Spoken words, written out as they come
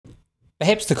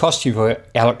Perhaps the cost of your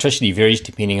electricity varies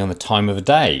depending on the time of the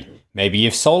day. Maybe you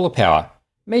have solar power.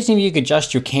 Imagine if you could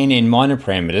adjust your Canaan miner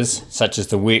parameters, such as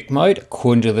the work mode,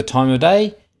 according to the time of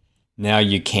day. Now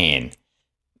you can.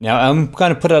 Now I'm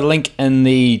going to put a link in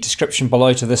the description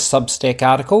below to this Substack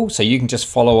article, so you can just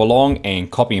follow along and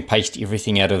copy and paste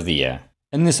everything out of there.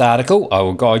 In this article, I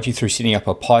will guide you through setting up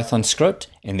a Python script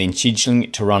and then scheduling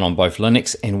it to run on both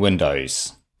Linux and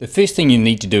Windows. The first thing you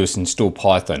need to do is install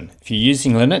Python. If you're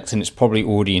using Linux, and it's probably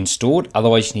already installed,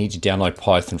 otherwise you need to download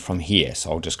Python from here.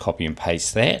 So I'll just copy and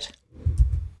paste that.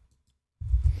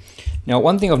 Now,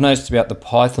 one thing I've noticed about the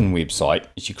Python website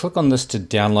is you click on this to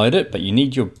download it, but you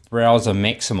need your browser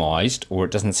maximized or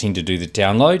it doesn't seem to do the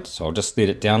download. So I'll just let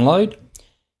it download.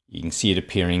 You can see it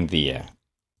appearing there.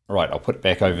 All right, I'll put it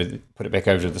back over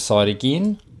to the side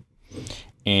again.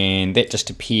 And that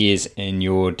just appears in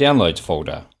your downloads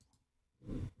folder.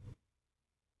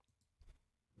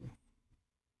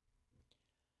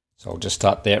 So I'll just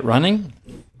start that running.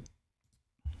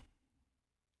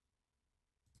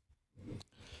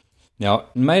 Now,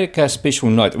 make a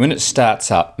special note that when it starts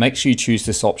up, make sure you choose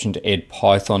this option to add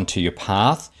Python to your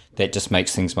path. That just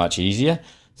makes things much easier.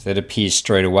 So that appears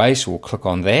straight away, so we'll click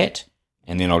on that,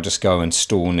 and then I'll just go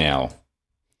install now.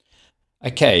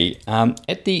 Okay,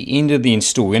 at the end of the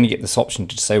install, we're going to get this option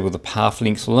to disable the path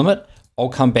length limit. I'll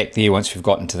come back there once we've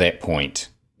gotten to that point.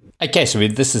 Okay, so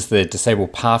this is the disable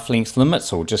path length limit,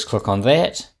 so we'll just click on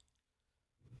that.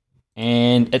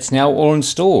 And it's now all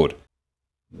installed.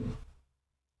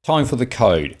 Time for the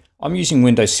code. I'm using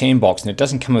Windows Sandbox and it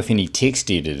doesn't come with any text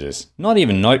editors, not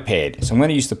even Notepad. So I'm going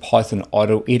to use the Python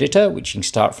idle editor, which you can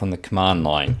start from the command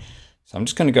line. So I'm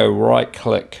just going to go right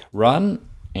click run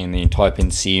and then type in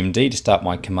CMD to start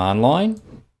my command line.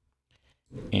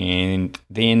 And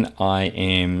then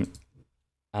I'm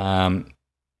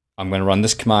going to run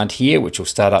this command here, which will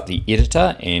start up the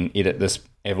editor and edit this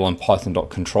Avalon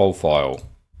Python.control file.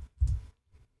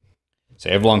 So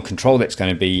Avalon control, that's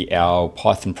going to be our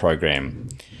Python program.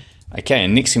 Okay,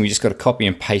 and next thing we just got to copy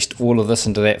and paste all of this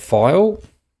into that file.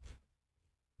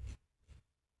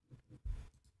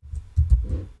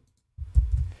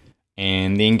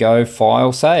 And then go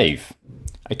file save.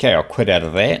 Okay, I'll quit out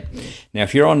of that. Now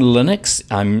if you're on Linux,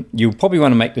 you'll probably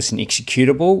want to make this an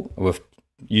executable with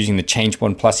using the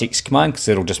change1+x command because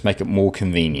it'll just make it more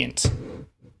convenient.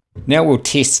 Now we'll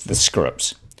test the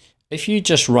script. If you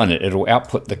just run it, it'll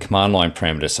output the command line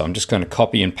parameter. So I'm just going to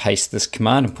copy and paste this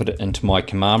command and put it into my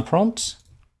command prompt.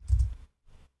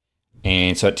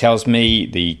 And so it tells me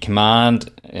the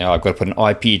command, I've got to put an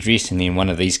IP address and then one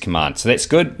of these commands. So that's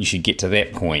good. You should get to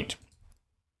that point.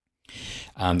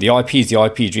 The IP is the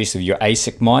IP address of your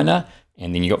ASIC miner.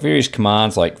 And then you've got various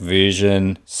commands like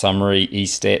version, summary,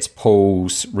 estats,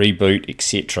 pulls, reboot,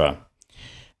 etc.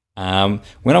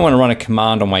 When I want to run a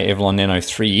command on my Avalon Nano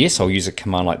 3S, I'll use a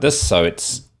command like this. So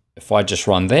if I just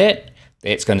run that,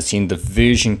 that's going to send the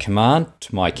version command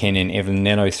to my Canaan Avalon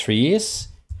Nano 3S.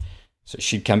 So it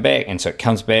should come back, and so it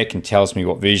comes back and tells me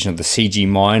what version of the CG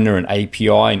miner and API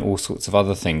and all sorts of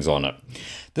other things on it.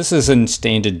 This is in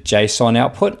standard JSON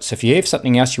output, so if you have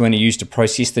something else you want to use to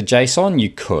process the JSON, you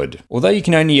could. Although you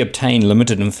can only obtain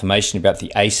limited information about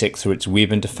the ASIC through its web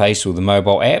interface or the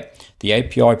mobile app, the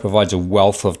API provides a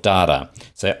wealth of data.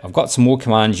 So I've got some more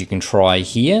commands you can try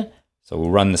here. So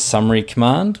we'll run the summary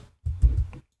command.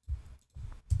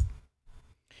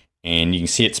 And you can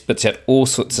see it spits out all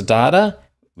sorts of data.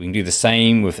 We can do the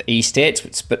same with estats,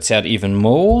 which spits out even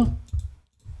more.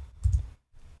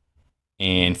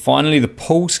 And finally, the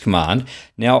pulls command.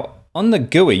 Now, on the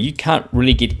GUI, you can't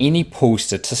really get any pull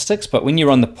statistics, but when you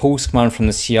run the pulls command from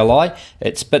the CLI,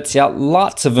 it spits out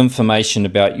lots of information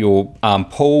about your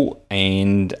pull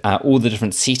and all the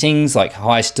different settings, like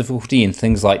highest difficulty and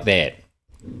things like that.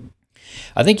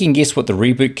 I think you can guess what the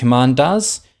reboot command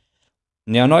does.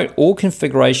 Now, note all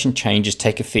configuration changes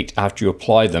take effect after you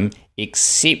apply them,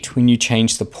 except when you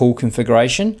change the pull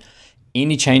configuration.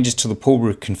 Any changes to the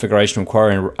pull configuration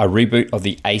require a reboot of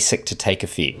the ASIC to take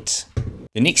effect.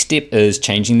 The next step is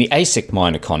changing the ASIC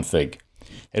miner config.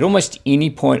 At almost any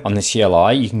point on the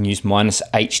CLI, you can use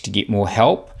 -h to get more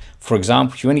help. For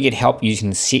example, if you want to get help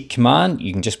using the set command,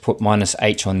 you can just put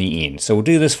 -h on the end. So we'll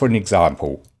do this for an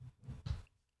example.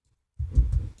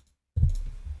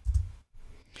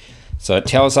 So it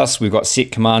tells us we've got set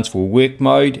commands for work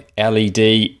mode,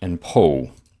 LED, and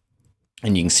pull.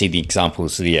 And you can see the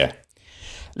examples there.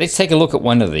 Let's take a look at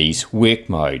one of these, work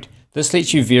mode. This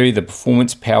lets you vary the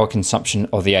performance power consumption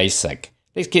of the ASIC.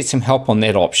 Let's get some help on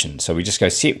that option. So we just go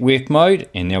set work mode,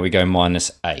 and now we go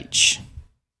 -h.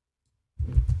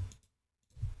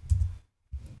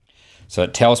 So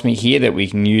it tells me here that we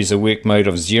can use a work mode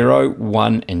of 0,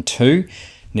 1, and 2.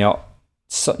 Now,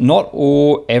 not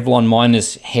all Avalon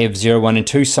miners have 0, 1, and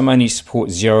 2. Some only support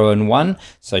 0 and 1.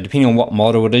 So depending on what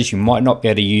model it is, you might not be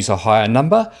able to use a higher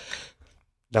number.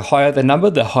 The higher the number,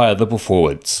 the higher the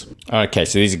performance. Okay,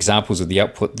 so these examples of the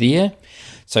output there.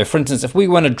 So for instance, if we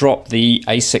want to drop the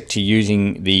ASIC to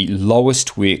using the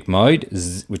lowest work mode,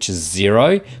 which is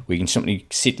 0, we can simply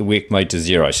set the work mode to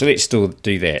 0. So let's still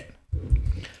do that.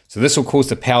 So this will cause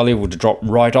the power level to drop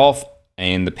right off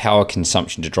and the power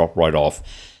consumption to drop right off.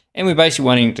 And we're basically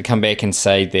wanting to come back and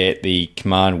say that the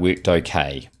command worked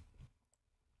okay.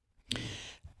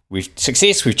 We've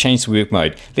changed the work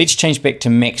mode. Let's change back to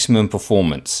maximum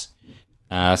performance.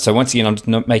 So once again, I'm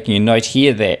making a note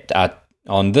here that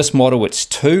on this model it's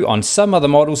 2. On some other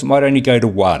models it might only go to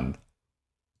 1.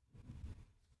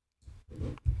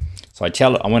 So I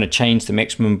tell it I want to change the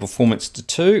maximum performance to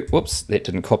 2. Whoops, that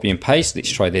didn't copy and paste.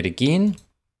 Let's try that again.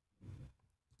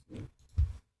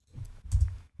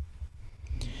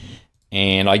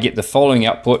 And I get the following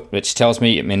output, which tells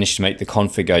me it managed to make the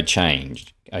config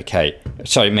change. Okay,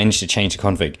 so it managed to change the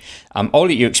config. I'll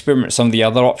let you experiment with some of the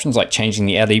other options, like changing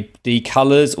the LED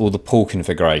colors or the pool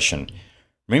configuration.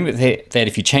 Remember that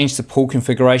if you change the pool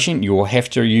configuration, you will have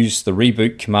to use the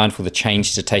reboot command for the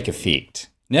change to take effect.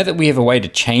 Now that we have a way to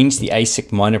change the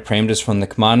ASIC miner parameters from the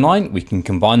command line, we can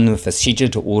combine them with a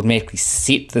scheduler to automatically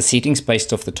set the settings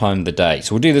based off the time of the day.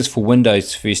 So we'll do this for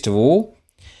Windows first of all.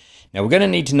 Now we're going to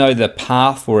need to know the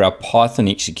path for our Python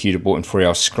executable and for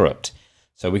our script.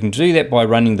 So we can do that by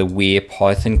running the where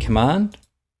Python command.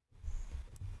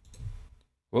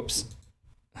 Whoops.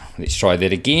 Let's try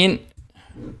that again.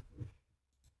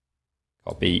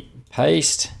 Copy,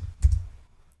 paste.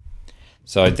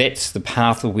 So that's the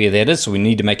path of where that is. So we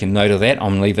need to make a note of that. I'm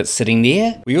going to leave it sitting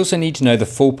there. We also need to know the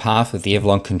full path of the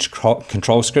Avalon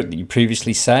control script that you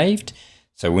previously saved.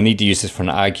 So we'll need to use this for an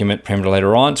argument parameter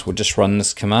later on. So we'll just run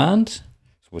this command.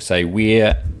 So we'll say,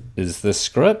 where is this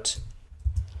script?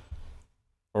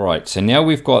 All right, so now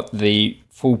we've got the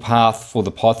full path for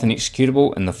the Python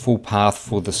executable and the full path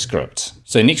for the script.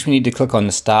 So next we need to click on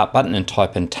the start button and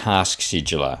type in task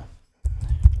scheduler.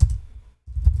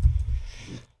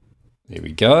 There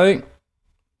we go.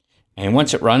 And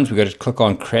once it runs, we've got to click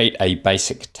on create a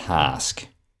basic task.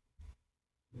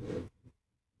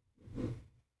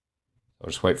 I'll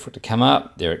just wait for it to come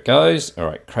up. There it goes. All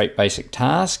right, create basic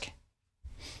task.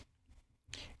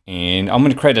 And I'm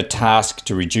going to create a task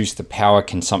to reduce the power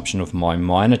consumption of my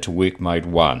miner to work mode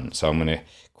 1. So I'm going to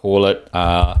call it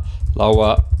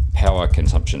lower power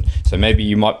consumption. So maybe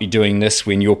you might be doing this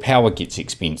when your power gets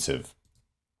expensive.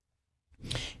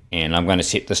 And I'm going to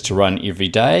set this to run every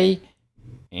day.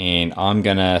 And I'm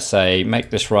going to say, make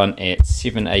this run at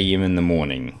 7 AM in the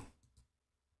morning.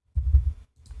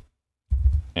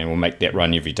 And we'll make that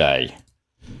run every day.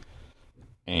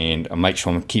 And I'll make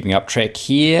sure I'm keeping up track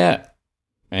here.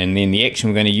 And then the action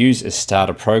we're going to use is start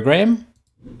a program.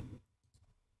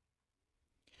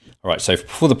 All right, so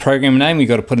for the program name, we've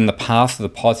got to put in the path of the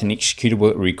Python executable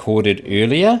that we recorded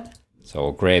earlier. So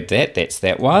I'll grab that. That's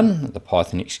that one, the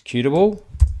Python executable.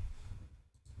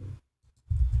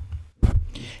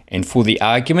 And for the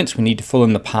arguments, we need to fill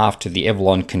in the path to the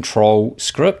Avalon control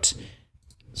script.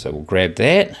 So we'll grab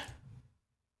that.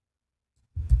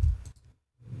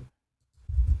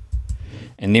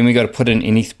 And then we got to put in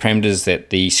any parameters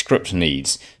that the script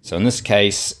needs. So in this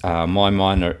case, my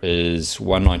miner is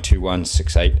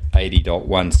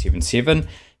 192.168.80.177.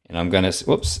 And I'm going to,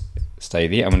 whoops, stay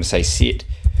there. I'm going to say set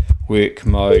work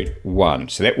mode 1.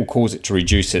 So that will cause it to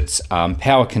reduce its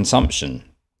power consumption.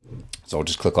 So I'll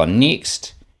just click on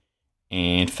next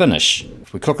and finish.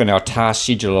 If we click on our task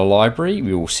scheduler library,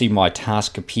 we will see my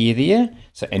task appear there.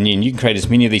 So, and then you can create as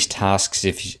many of these tasks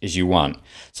as you want.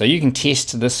 So you can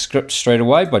test this script straight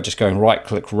away by just going right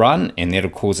click run, and that'll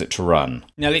cause it to run.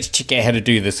 Now let's check out how to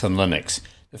do this on Linux.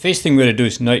 The first thing we're going to do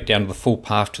is note down the full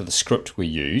path to the script we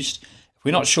used. If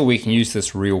we're not sure, we can use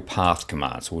this real path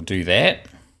command. So we'll do that.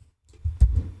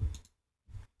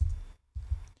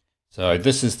 So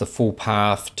this is the full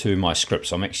path to my script.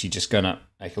 So I'm actually just going to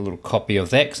make a little copy of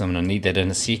that because I'm going to need that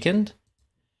in a second.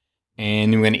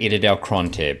 And then we're going to edit our cron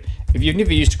tab. If you've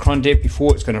never used a cron tab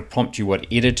before, it's going to prompt you what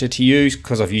editor to use.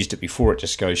 Because I've used it before, it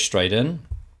just goes straight in.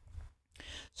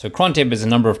 So cron tab is a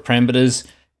number of parameters,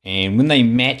 and when they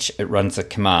match, it runs a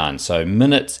command. So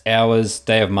minutes, hours,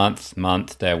 day of month,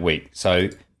 day of week. So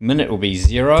minute will be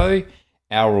 0,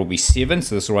 hour will be 7,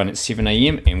 so this will run at 7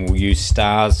 AM, and we'll use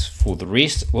stars for the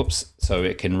rest. Whoops, so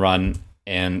it can run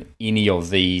in any of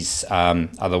these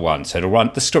other ones. So it'll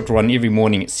run, the script will run every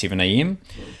morning at 7 AM.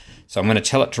 So I'm going to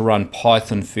tell it to run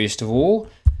Python first of all.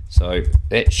 So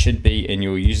that should be in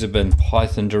your user bin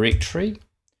Python directory.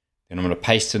 Then I'm going to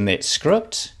paste in that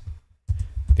script.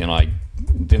 Then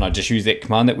I just use that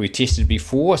command that we tested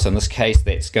before. So in this case,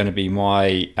 that's going to be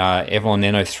my Avalon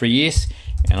Nano 3S,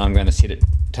 and I'm going to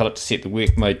tell it to set the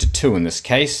work mode to 2 in this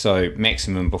case, so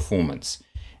maximum performance.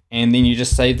 And then you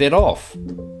just save that off.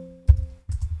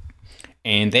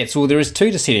 And that's all there is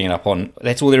to setting it up on.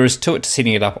 That's all there is to it to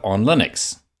setting it up on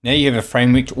Linux. Now you have a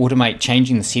framework to automate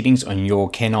changing the settings on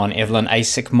your Canaan Avalon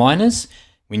ASIC miners.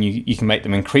 When you can make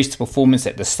them increase the performance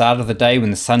at the start of the day when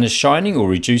the sun is shining, or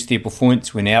reduce their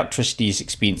performance when electricity is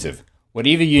expensive.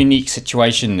 Whatever your unique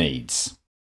situation needs.